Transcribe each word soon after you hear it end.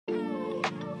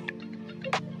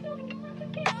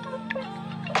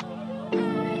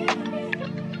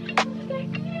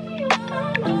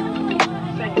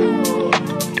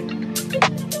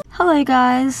Hello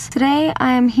guys, today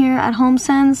I am here at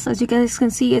HomeSense. As you guys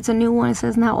can see, it's a new one. It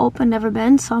says now open, never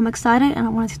been, so I'm excited and I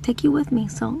wanted to take you with me,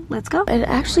 so let's go. It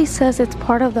actually says it's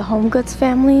part of the HomeGoods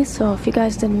family, so if you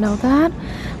guys didn't know that,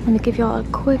 let me give y'all a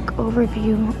quick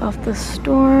overview of the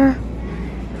store.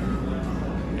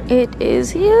 It is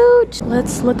huge.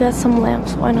 Let's look at some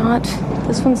lamps, why not?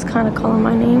 This one's kind of calling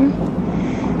my name.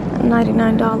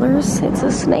 $99, it's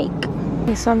a snake.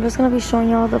 Okay, so I'm just gonna be showing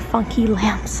y'all the funky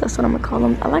lamps. That's what I'm gonna call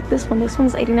them. I like this one. This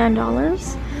one's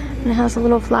 $89 and it has the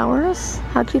little flowers.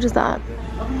 How cute is that?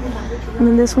 And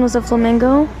then this one is a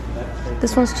flamingo.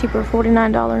 This one's cheaper,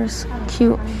 $49.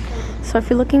 Cute. So if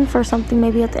you're looking for something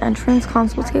maybe at the entrance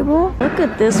console table, look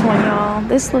at this one, y'all.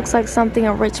 This looks like something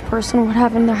a rich person would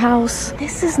have in their house.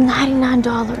 This is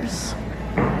 $99.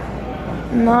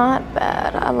 Not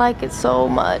bad. I like it so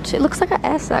much. It looks like an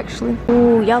S actually.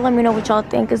 Ooh, y'all let me know what y'all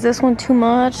think. Is this one too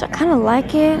much? I kind of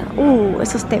like it. Ooh,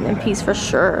 it's a statement piece for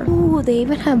sure. Ooh, they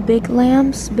even have big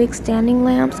lamps, big standing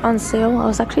lamps on sale. I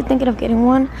was actually thinking of getting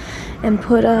one and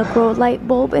put a grow light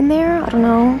bulb in there. I don't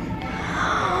know.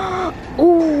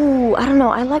 Ooh, I don't know.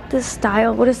 I like this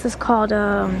style. What is this called?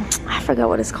 I forgot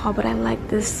what it's called, but I like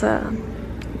this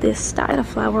this style of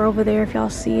flower over there if y'all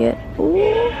see it. Ooh,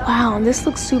 wow, this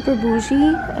looks super bougie.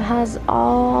 It has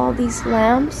all these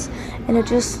lamps and it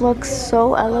just looks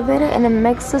so elevated and it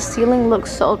makes the ceiling look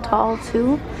so tall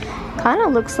too. Kind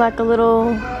of looks like a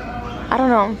little, I don't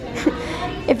know.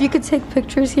 If you could take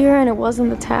pictures here and it wasn't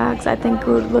the tags, I think it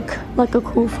would look like a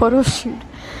cool photo shoot.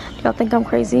 Y'all think I'm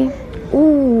crazy?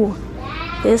 Ooh,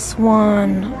 this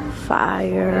one,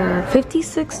 fire.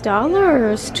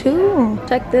 $56 too.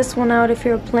 Check this one out if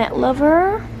you're a plant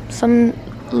lover. Some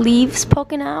leaves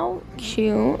poking out,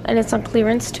 cute, and it's on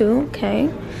clearance too. Okay,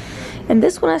 and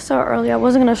this one I saw earlier. I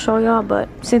wasn't gonna show y'all, but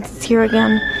since it's here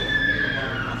again,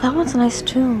 that one's nice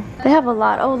too. They have a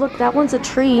lot. Oh look, that one's a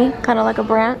tree, kind of like a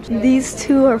branch. These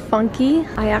two are funky.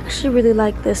 I actually really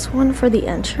like this one for the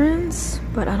entrance,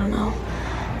 but I don't know,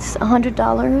 it's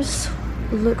 $100.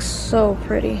 Looks so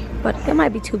pretty, but it might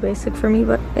be too basic for me,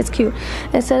 but it's cute.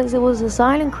 It says it was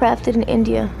designed and crafted in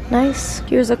India. Nice.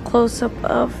 Here's a close-up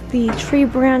of the tree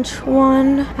branch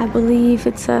one. I believe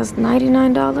it says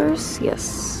 $99.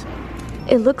 Yes,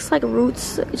 it looks like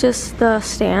roots, just the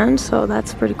stand, so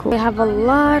that's pretty cool. They have a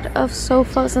lot of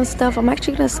sofas and stuff. I'm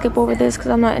actually gonna skip over this because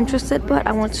I'm not interested, but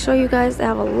I want to show you guys they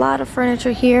have a lot of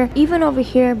furniture here. Even over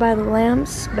here by the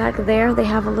lamps back there, they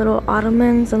have a little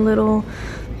ottomans and little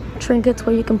trinkets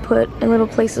where you can put in little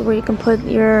places where you can put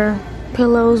your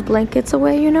pillows, blankets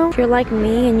away, you know. If you're like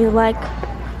me and you like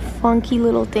funky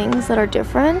little things that are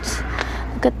different,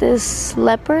 look at this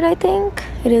leopard. I think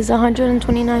it is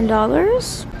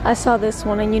 $129. I saw this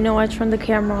one and you know I turned the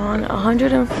camera on.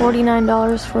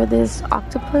 $149 for this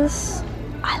octopus.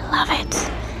 I love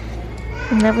it.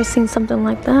 I've never seen something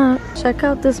like that. Check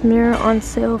out this mirror on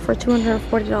sale for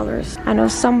 $240. I know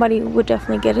somebody would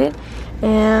definitely get it,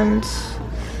 and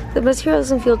the material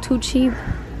doesn't feel too cheap,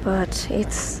 but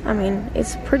it's, I mean,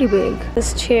 it's pretty big.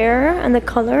 This chair and the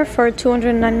color for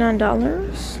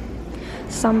 $299.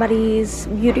 Somebody's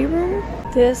beauty room.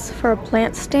 This for a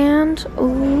plant stand.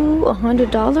 Ooh,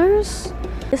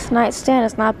 $100. This nightstand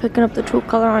is not picking up the true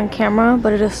color on camera,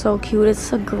 but it is so cute.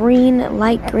 It's a green,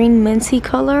 light green minty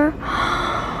color.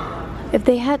 If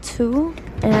they had two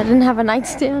and I didn't have a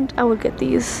nightstand, I would get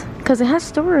these because it has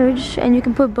storage and you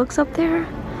can put books up there.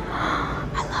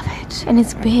 And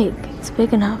it's big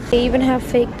enough. They even have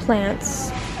fake plants,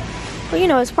 but you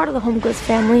know, it's part of the HomeGoods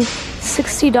family.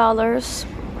 $60.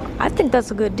 I think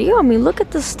that's a good deal. I mean, look at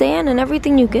the stand and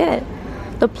everything you get.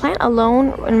 The plant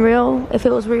alone in real, if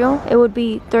it was real, it would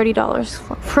be $30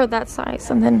 for that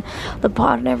size, and then the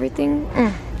pot and everything.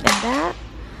 And that,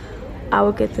 I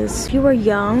would get this. If you were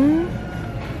young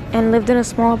and lived in a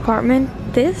small apartment,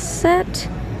 this set,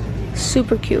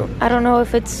 super cute. I don't know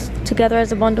if it's together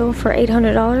as a bundle for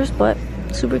 $800, but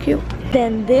super cute.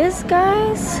 Then this,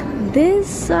 guys,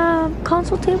 this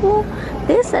console table,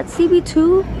 this at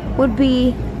CB2 would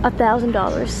be $1,000,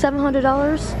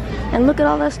 $700, and look at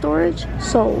all that storage.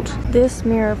 Sold. This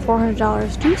mirror,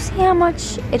 $400. Do you see how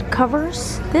much it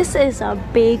covers? This is a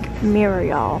big mirror,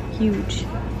 y'all. Huge.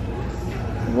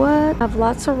 What? I have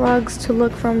lots of rugs to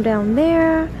look from down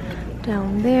there,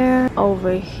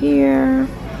 over here.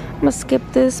 I'm gonna skip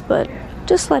this, but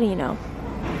just letting you know.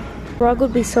 Rug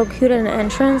would be so cute at an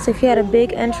entrance if you had a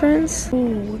big entrance.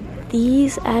 Ooh,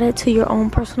 these added to your own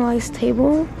personalized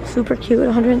table. Super cute,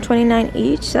 $129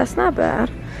 each. That's not bad.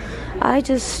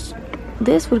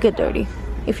 This would get dirty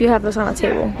if you have this on a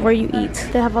table where you eat.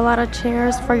 They have a lot of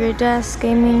chairs for your desk,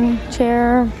 gaming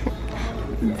chair,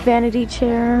 vanity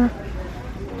chair.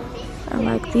 I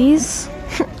like these.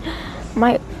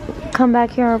 Might come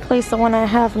back here and replace the one I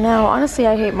have now. Honestly,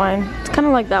 I hate mine. It's kind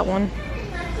of like that one.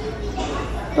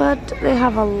 But they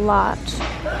have a lot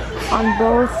on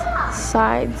both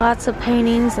sides. Lots of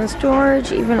paintings and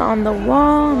storage, even on the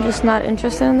wall. I'm just not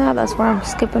interested in that. That's why I'm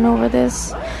skipping over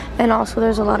this. And also,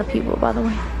 there's a lot of people, by the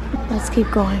way. Let's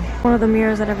keep going. One of the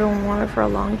mirrors that everyone wanted for a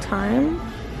long time.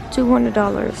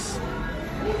 $200.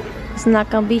 It's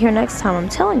not gonna be here next time, I'm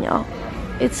telling y'all.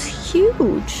 It's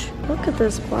huge. Look at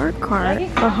this bar cart.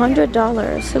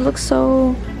 $100. It looks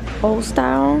so old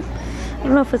style. I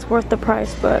don't know if it's worth the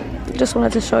price, but just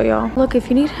wanted to show y'all. Look, if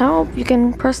you need help, you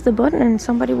can press the button and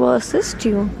somebody will assist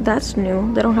you. That's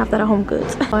new. They don't have that at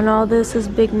HomeGoods. And all this is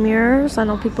big mirrors. I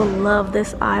know people love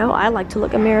this aisle. I like to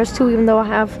look at mirrors too, even though I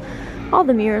have all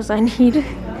the mirrors I need.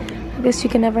 I guess you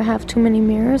can never have too many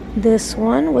mirrors. This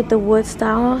one with the wood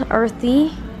style,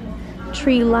 earthy,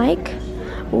 tree-like.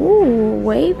 Ooh,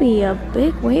 wavy, a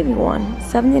big wavy one,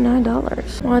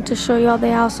 $79. Wanted to show y'all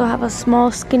they also have a small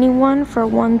skinny one for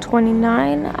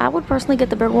 $129. I would personally get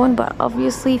the bigger one, but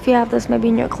obviously if you have this maybe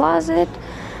in your closet,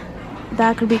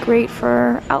 that could be great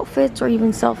for outfits or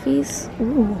even selfies.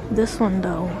 Ooh, this one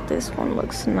though, this one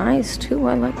looks nice too.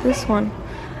 I like this one.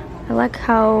 I like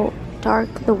how dark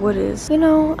the wood is. You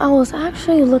know, I was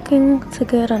actually looking to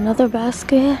get another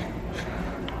basket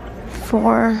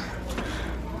for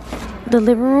the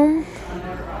living room,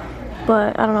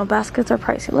 but I don't know, baskets are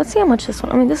pricey. Let's see how much this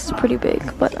one, I mean, this is pretty big,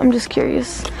 but I'm just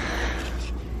curious.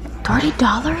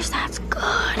 $30? That's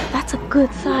good. That's a good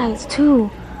size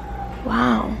too.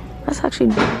 Wow, that's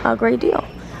actually a great deal.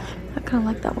 I kind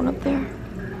of like that one up there.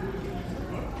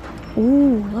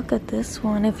 Ooh, look at this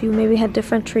one. If you maybe had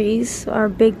different trees or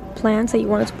big plants that you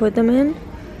wanted to put them in,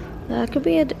 that could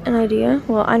be an idea.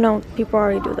 Well, I know people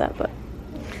already do that, but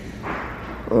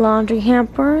laundry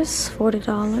hampers,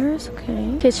 $40.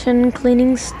 Okay. Kitchen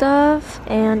cleaning stuff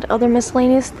and other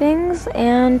miscellaneous things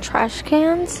and trash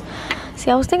cans.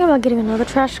 See, I was thinking about getting another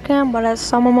trash can, but I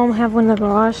saw my mom have one in the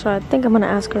garage, so I think I'm gonna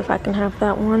ask her if I can have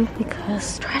that one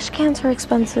because trash cans are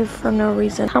expensive for no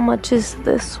reason. How much is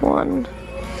this one?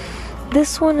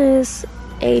 This one is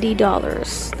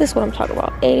 $80. This is what I'm talking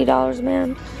about. $80,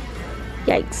 man.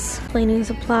 Yikes. Cleaning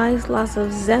supplies, lots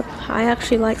of Zep. I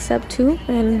actually like Zep too,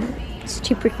 and it's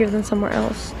cheaper here than somewhere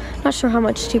else. Not sure how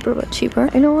much cheaper, but cheaper.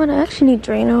 You know what? I actually need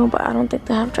Drano, but I don't think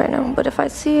they have Drano. But if I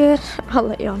see it, I'll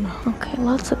let y'all know. Okay,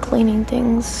 lots of cleaning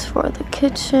things for the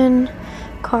kitchen.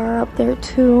 Car up there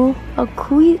too. A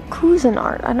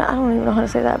Cuisinart. I don't even know how to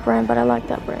say that brand, but I like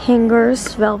that brand.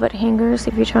 Hangers, velvet hangers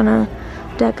if you're trying to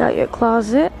deck out your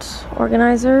closet.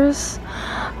 Organizers.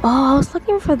 Oh, I was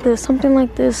looking for this, something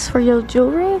like this for your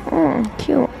jewelry.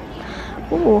 Cute.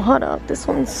 Ooh, hold up. This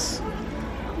one's...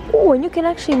 Ooh, and you can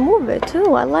actually move it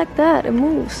too. I like that. It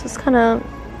moves. It's kind of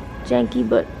janky,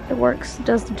 but it works. It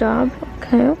does the job.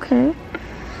 Okay, okay.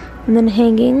 And then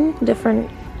hanging,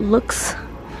 different looks.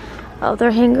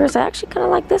 Other hangers. I actually kind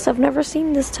of like this. I've never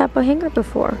seen this type of hanger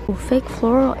before. Ooh, fake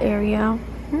floral area.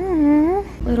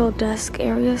 Little desk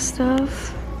area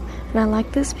stuff. And I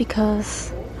like this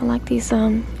because I like these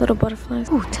little butterflies.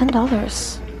 Ooh,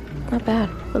 $10. Not bad.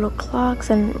 Little clocks,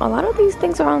 and a lot of these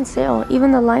things are on sale.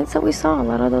 Even the lights that we saw, a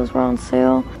lot of those were on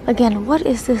sale. Again, what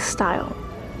is this style?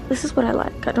 This is what I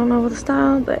like. I don't know the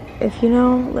style, but if you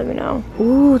know, let me know.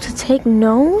 Ooh, to take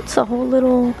notes, a whole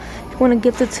little, if you want to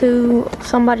gift it to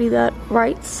somebody that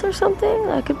writes or something,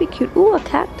 that could be cute. Ooh, a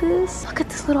cactus. Look at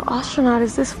this little astronaut.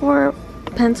 Is this for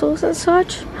pencils and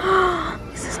such?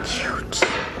 This is cute.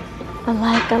 I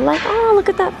like, oh, look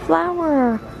at that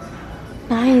flower.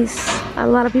 Nice. A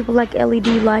lot of people like LED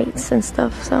lights and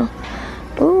stuff, so.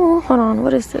 Ooh, hold on,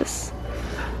 what is this?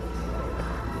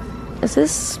 Is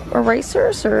this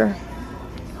erasers or?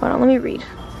 Hold on, let me read.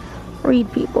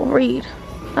 Read, people, read.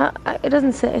 It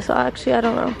doesn't say, so actually I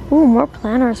don't know. Ooh, more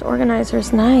planners,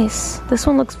 organizers, nice. This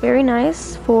one looks very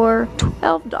nice for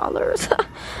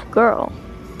 $12. Girl,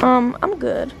 I'm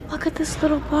good. Look at this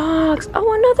little box.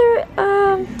 Oh,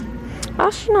 another,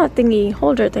 astronaut thingy,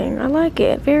 holder thing. I like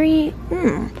it. Very,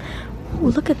 Ooh,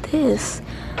 look at this.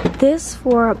 This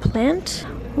for a plant.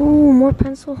 Ooh, more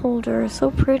pencil holders.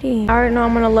 So pretty. I already know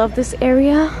I'm gonna love this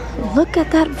area. Look at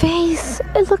that vase.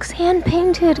 It looks hand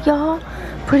painted, y'all.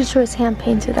 Pretty sure it's hand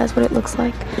painted. That's what it looks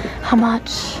like. How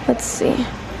much? Let's see.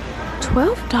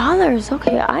 $12.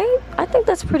 Okay, I think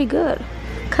that's pretty good.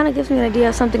 Kind of gives me an idea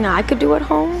of something I could do at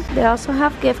home. They also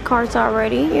have gift cards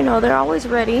already. You know, they're always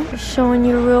ready. Just showing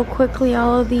you real quickly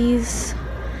all of these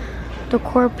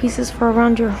decor pieces for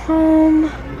around your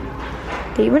home.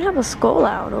 They even have a skull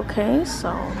out, okay? So,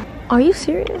 are you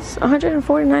serious?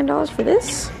 $149 for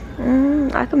this?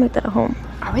 I can make that at home.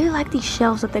 I really like these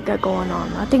shelves that they got going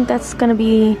on. I think that's gonna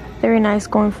be very nice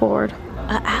going forward.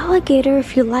 An alligator,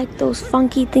 if you like those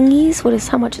funky thingies.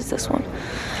 How much is this one?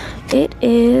 It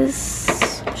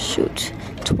is, shoot,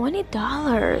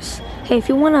 $20. Hey, if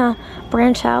you wanna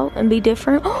branch out and be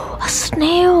different, oh, a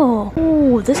snail.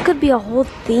 Oh, this could be a whole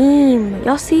theme.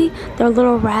 Y'all see their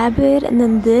little rabbit, and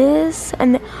then this,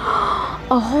 and then,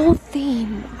 a whole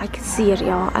theme. I could see it,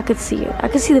 y'all. I could see it. I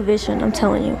could see the vision, I'm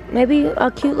telling you. Maybe a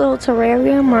cute little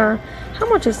terrarium, or how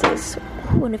much is this?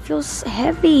 Ooh, and it feels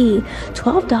heavy.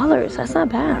 $12. That's not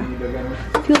bad.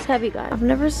 It feels heavy, guys. I've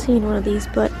never seen one of these,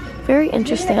 but very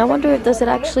interesting. I wonder if does it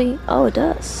actually, oh, it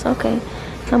does. Okay.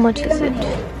 How much is it?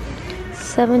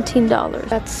 $17.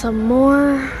 Got some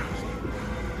more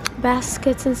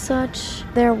baskets and such.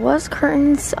 There was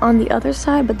curtains on the other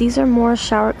side, but these are more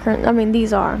shower curtains. I mean,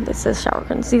 this says shower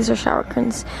curtains. These are shower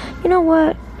curtains. You know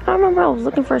what? I remember I was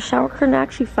looking for a shower curtain. I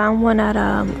actually found one at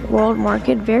World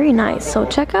Market. Very nice. So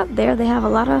check out there. They have a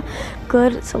lot of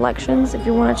good selections. If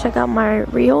you want to check out my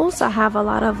reels, I have a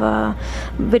lot of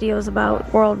videos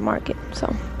about World Market.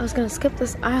 So I was gonna skip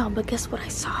this aisle, but guess what I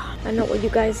saw? I know what you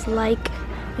guys like,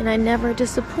 and I never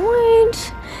disappoint.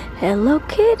 Hello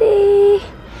Kitty.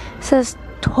 It says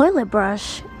toilet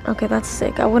brush. Okay, that's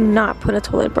sick. I would not put a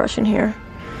toilet brush in here.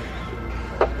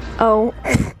 Oh.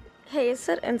 Hey, it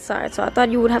said inside, so I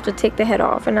thought you would have to take the head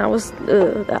off, and that would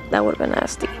have been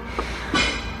nasty.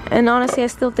 And honestly, I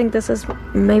still think this is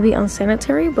maybe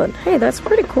unsanitary, but hey, that's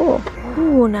pretty cool.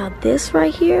 Ooh, now this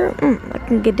right here, I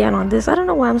can get down on this. I don't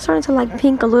know why I'm starting to like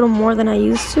pink a little more than I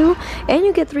used to. And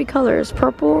you get 3 colors,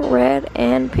 purple, red,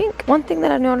 and pink. One thing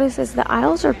that I noticed is the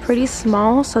aisles are pretty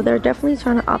small, so they're definitely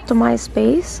trying to optimize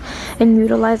space and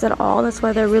utilize it all. That's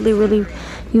why they're really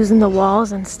using the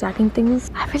walls and stacking things.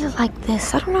 I really like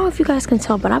this. I don't know if you guys can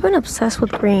tell, but I've been obsessed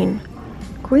with green.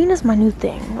 Green is my new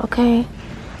thing, okay?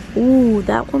 Ooh,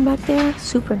 that one back there,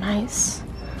 super nice.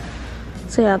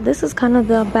 So yeah, this is kind of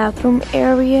the bathroom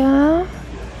area.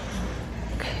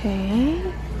 Okay.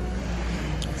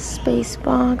 Space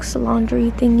box,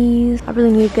 laundry thingies. I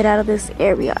really need to get out of this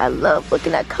area. I love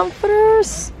looking at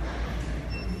comforters.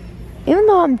 Even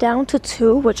though I'm down to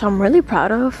 2, which I'm really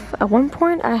proud of, at one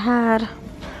point I had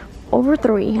over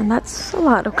 3, and that's a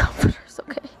lot of comforters,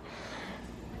 okay?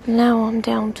 Now I'm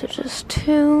down to just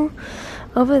 2.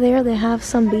 Over there they have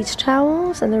some beach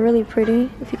towels, and they're really pretty.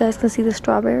 If you guys can see the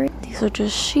strawberry. These are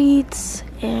just sheets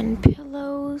and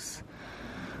pillows.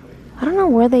 I don't know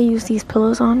where they use these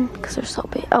pillows on because they're so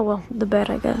big. Oh well, the bed,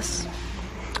 I guess.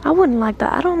 I wouldn't like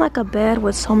that. I don't like a bed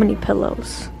with so many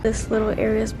pillows. This little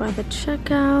area is by the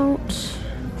checkout.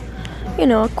 You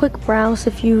know, a quick browse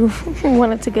if you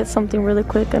wanted to get something really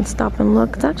quick and stop and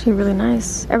look. It's actually really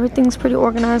nice. Everything's pretty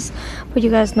organized, but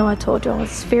you guys know I told you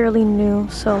it's fairly new.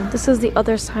 So this is the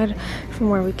other side from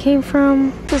where we came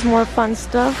from. There's more fun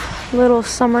stuff, little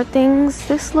summer things.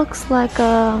 This looks like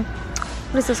a,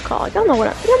 what is this called? Y'all know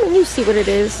what I mean, you see what it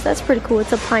is. That's pretty cool.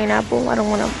 It's a pineapple. I don't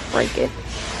want to break it.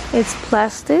 It's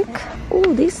plastic.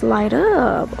 Oh, these light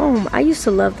up. Oh, I used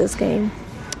to love this game.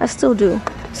 I still do.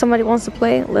 Somebody wants to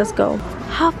play, let's go.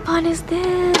 How fun is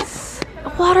this? A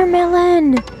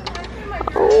watermelon.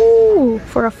 Oh,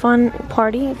 for a fun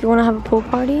party, if you want to have a pool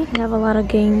party. They have a lot of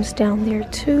games down there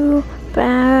too.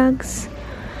 Bags.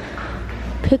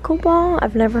 Pickleball,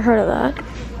 I've never heard of that.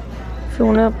 If you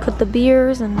want to put the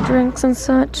beers and drinks and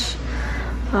such.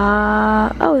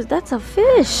 Oh, that's a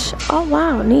fish. Oh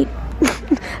wow, neat.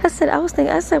 I said,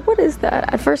 what is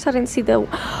that? At first I didn't see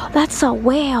that's a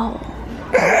whale.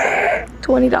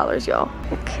 $20, y'all.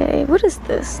 Okay, what is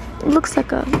this? It looks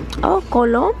like a, oh,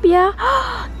 Colombia.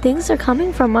 Things are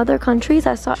coming from other countries.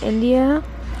 I saw India,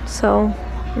 so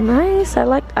nice. I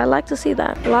like to see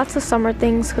that. Lots of summer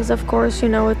things, because of course, you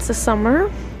know, it's the summer.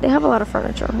 They have a lot of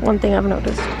furniture. One thing I've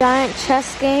noticed. Giant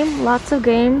chess game. Lots of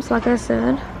games, like I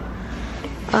said.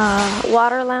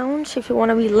 Water lounge if you want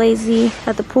to be lazy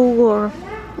at the pool or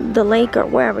the lake or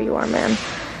wherever you are, man.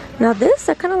 Now this,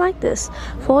 I kind of like this.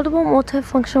 Foldable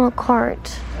multifunctional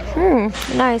cart.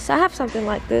 Nice. I have something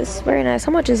like this. Very nice.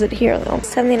 How much is it here though?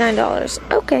 $79.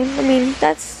 Okay, I mean,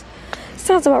 that's,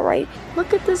 sounds about right.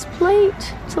 Look at this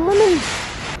plate. It's a lemon.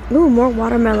 Ooh, more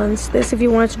watermelons. This if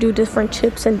you wanted to do different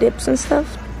chips and dips and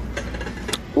stuff.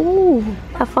 Ooh,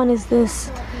 how fun is this?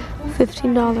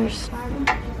 $15.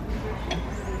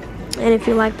 And if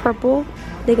you like purple,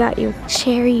 they got you.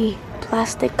 Cherry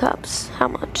plastic cups. How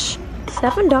much?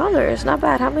 $7. Not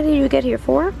bad. How many did you get here?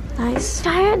 4? Nice.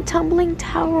 Giant tumbling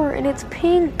tower, and it's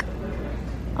pink.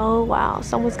 Oh wow,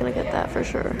 someone's gonna get that for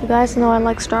sure. You guys know I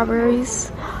like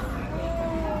strawberries.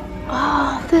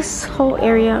 Oh, this whole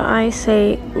area, I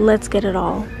say, let's get it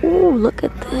all. Ooh, look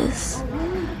at this.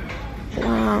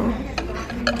 Wow.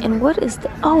 And what is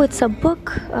the, oh, it's a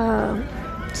book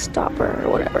stopper or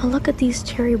whatever. Look at these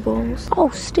cherry bowls. Oh,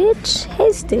 Stitch.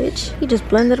 Hey, Stitch. He just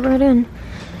blended right in.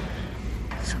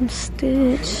 Some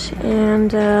Stitch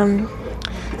and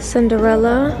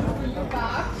Cinderella.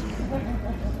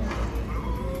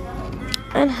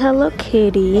 And Hello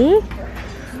Kitty.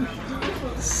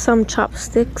 Some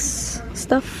chopsticks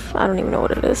stuff. I don't even know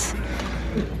what it is.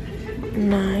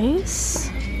 Nice.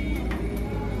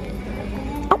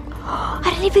 Oh, I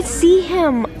didn't even see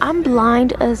him. I'm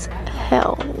blind as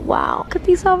hell. Wow. Look at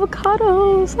these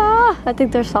avocados. Ah, I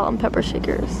think they're salt and pepper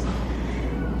shakers.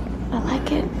 I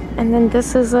like it. And then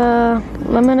this is a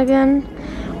lemon again.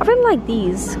 I really like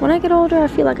these. When I get older, I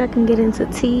feel like I can get into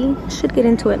tea. Should get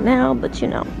into it now, but you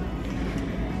know.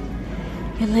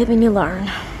 You live and you learn.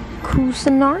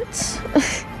 Cuisinarts.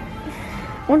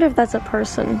 I wonder if that's a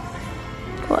person.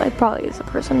 Well, it probably is a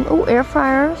person. Oh, air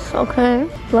fryers. Okay.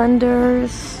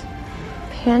 Blenders.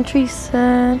 Pantry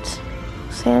set.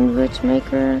 Sandwich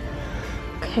maker.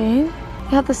 Okay. We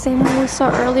have the same one we saw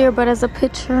earlier, but as a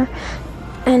picture.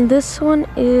 And this one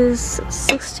is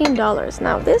 $16.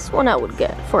 Now, this one I would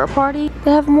get for a party.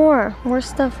 They have more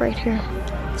stuff right here.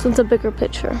 This one's a bigger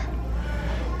picture.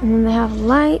 And then they have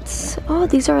lights. Oh,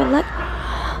 these are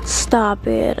stop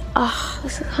it. Ah,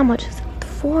 this is, how much is it?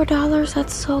 $4.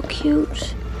 That's so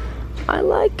cute. I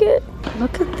like it.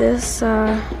 Look at this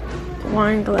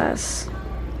wine glass.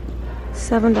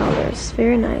 $7.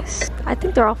 Very nice. I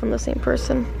think they're all from the same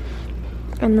person.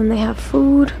 And then they have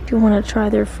food. If you want to try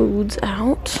their foods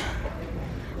out.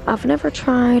 I've never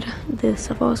tried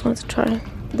this. I've always wanted to try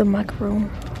the macaron.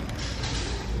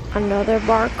 Another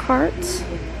bar cart.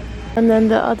 And then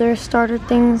the other starter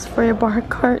things for your bar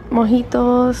cart.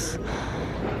 Mojitos.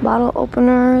 Bottle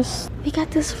openers. We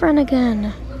got this friend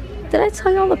again. Did I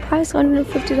tell y'all the price?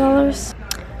 $150.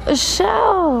 A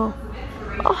shell.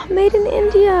 Oh, made in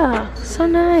India. So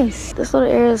nice. This little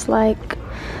area is like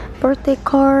birthday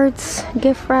cards,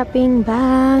 gift wrapping,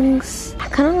 bags. I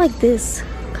kind of like this.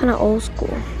 Kind of old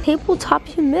school. Tabletop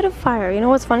humidifier. You know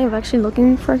what's funny? I'm actually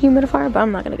looking for a humidifier, but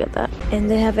I'm not gonna get that. And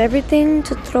they have everything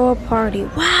to throw a party.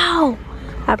 Wow!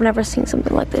 I've never seen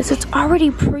something like this. It's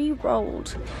already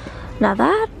pre-rolled. Now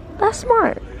that's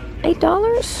smart.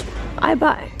 $8? I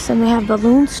buy. And they have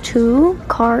balloons too.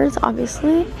 Cards,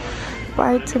 obviously.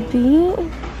 Bride to be.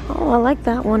 Oh, I like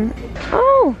that one.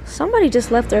 Oh, somebody just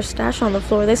left their stash on the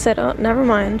floor. They said, oh, never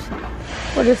mind.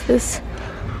 What is this?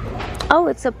 Oh,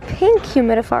 it's a pink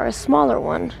humidifier, a smaller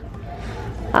one.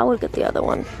 I would get the other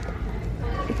one.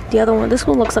 The other one, this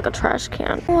one looks like a trash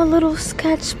can. Oh, a little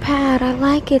sketch pad. I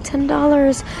like it,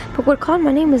 $10. But what caught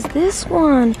my name is this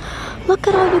one. Look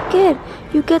at all you get.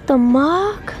 You get the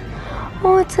mug.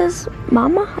 Oh, it says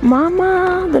Mama,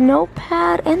 Mama, the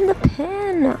notepad, and the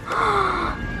pen.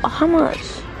 Oh, how much?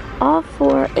 All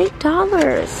for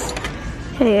 $8.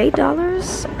 Hey,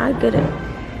 $8? I get it.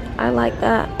 I like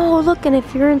that. Oh, look, and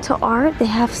if you're into art, they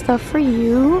have stuff for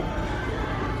you.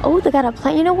 Oh, they got a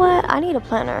plan. You know what? I need a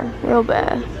planner real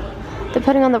bad.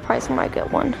 Depending on the price, I might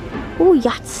get one. Oh,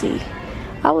 Yahtzee.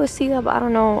 I always see that, but I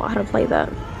don't know how to play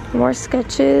that. More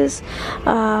sketches.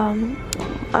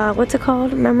 What's it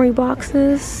called? Memory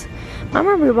boxes. My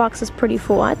memory box is pretty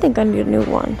full. I think I need a new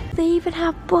one. They even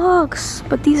have books.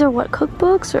 But these are what,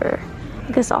 cookbooks or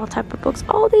I guess all type of books.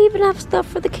 Oh, they even have stuff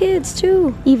for the kids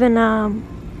too. Even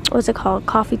what's it called?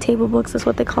 Coffee table books is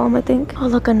what they call them, I think. Oh,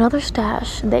 look, another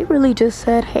stash. They really just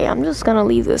said, hey, I'm just gonna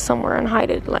leave this somewhere and hide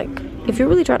it. Like, if you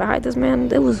really try to hide this, man,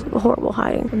 it was horrible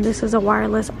hiding. And this is a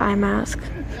wireless eye mask.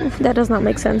 That does not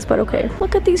make sense, but okay.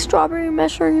 Look at these strawberry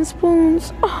measuring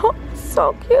spoons. Oh,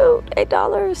 so cute.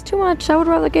 $8, too much. I would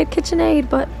rather get KitchenAid,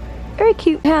 but very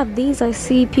cute. Yeah, these, I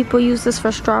see people use this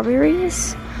for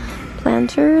strawberries.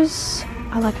 Planters.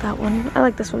 I like that one. I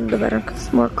like this one the better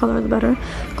because more color the better.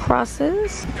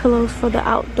 Crosses, pillows for the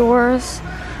outdoors,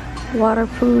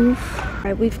 waterproof. All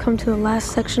right, we've come to the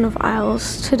last section of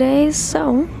aisles today,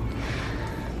 so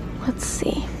let's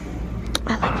see.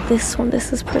 I like this one.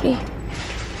 This is pretty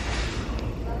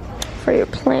for your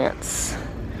plants.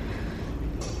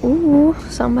 Ooh,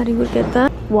 somebody would get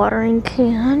that. Watering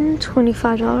can,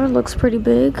 $25. Looks pretty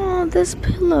big. Oh, this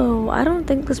pillow. I don't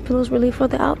think this pillow is really for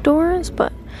the outdoors,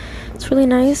 but it's really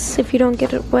nice if you don't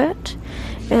get it wet.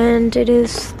 And it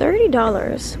is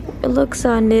 $30. It looks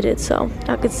knitted, so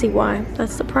I could see why.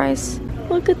 That's the price.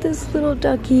 Look at this little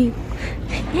ducky.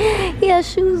 He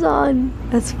has shoes on.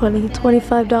 That's funny.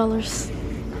 $25.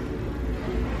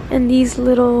 And these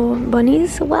little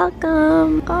bunnies,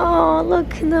 welcome. Oh, look,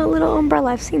 the little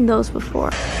umbrella. I've seen those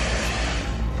before.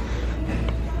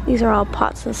 These are all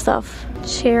pots and stuff.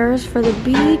 Chairs for the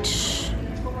beach.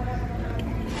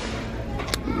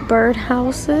 Bird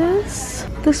houses.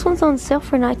 This one's on sale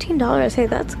for $19. Hey,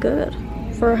 that's good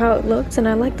for how it looks, and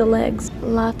I like the legs.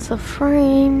 Lots of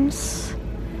frames.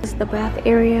 This is the bath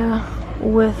area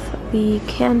with the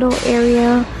candle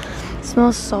area. It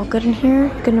smells so good in here,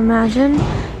 you can imagine.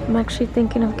 I'm actually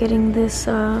thinking of getting this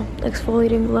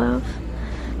exfoliating glove,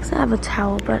 because I have a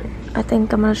towel, but I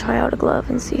think I'm gonna try out a glove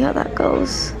and see how that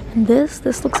goes. And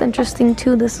this looks interesting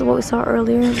too. This is what we saw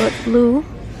earlier, but blue.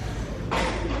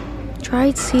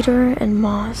 Dried cedar and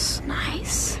moss.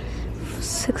 Nice.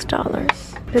 $6.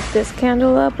 Picked this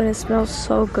candle up and it smells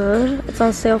so good. It's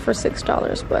on sale for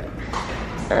 $6, but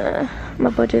my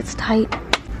budget's tight.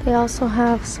 They also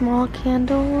have small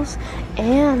candles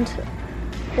and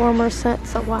warmer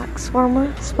sets of wax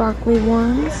warmer, sparkly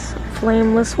ones,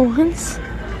 flameless ones.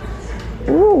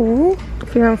 Ooh,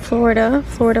 if you're in Florida,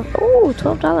 ooh,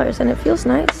 $12, and it feels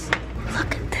nice.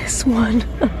 Look at this one.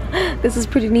 This is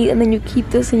pretty neat, and then you keep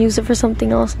this and use it for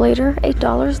something else later.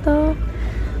 $8 though.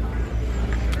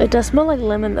 It does smell like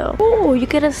lemon though. Oh, you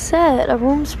get a set, a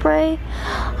room spray.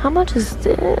 How much is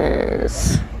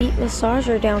this? Deep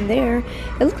massager down there.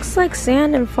 It looks like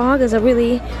Sand and Fog is a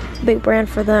really big brand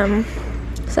for them.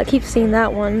 So I keep seeing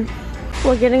that one.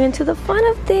 We're getting into the fun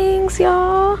of things,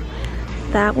 y'all.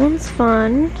 That one's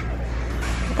fun.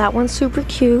 That one's super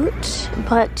cute.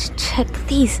 But check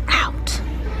these out.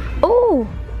 Oh,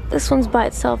 this one's by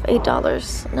itself,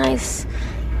 $8. Nice.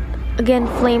 Again,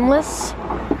 flameless.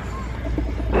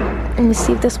 Let me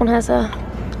see if this one has a...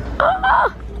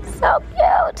 Oh, so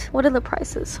cute. What are the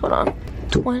prices? Hold on.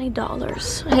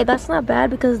 $20. Hey, that's not bad,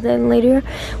 because then later,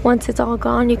 once it's all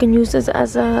gone, you can use this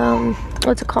as a...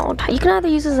 what's it called? You can either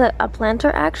use this as a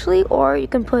planter, actually, or you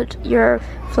can put your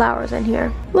flowers in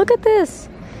here. Look at this.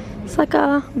 It's like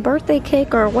a birthday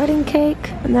cake or a wedding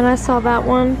cake. And then I saw that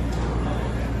one.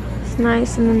 It's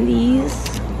nice. And then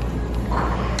these.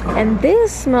 And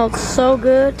this smelled so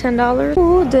good, $10.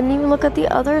 Ooh, didn't even look at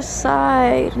the other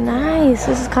side. Nice.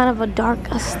 This is kind of a dark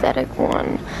aesthetic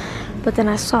one. But then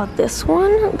I saw this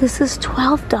one. This is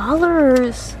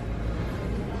 $12.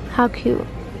 How cute.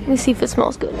 Let me see if it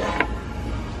smells good.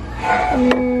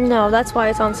 No, that's why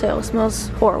it's on sale. It smells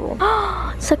horrible.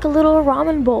 It's like a little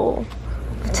ramen bowl.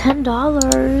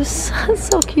 $10. That's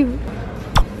so cute.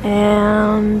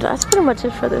 And that's pretty much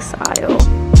it for this aisle.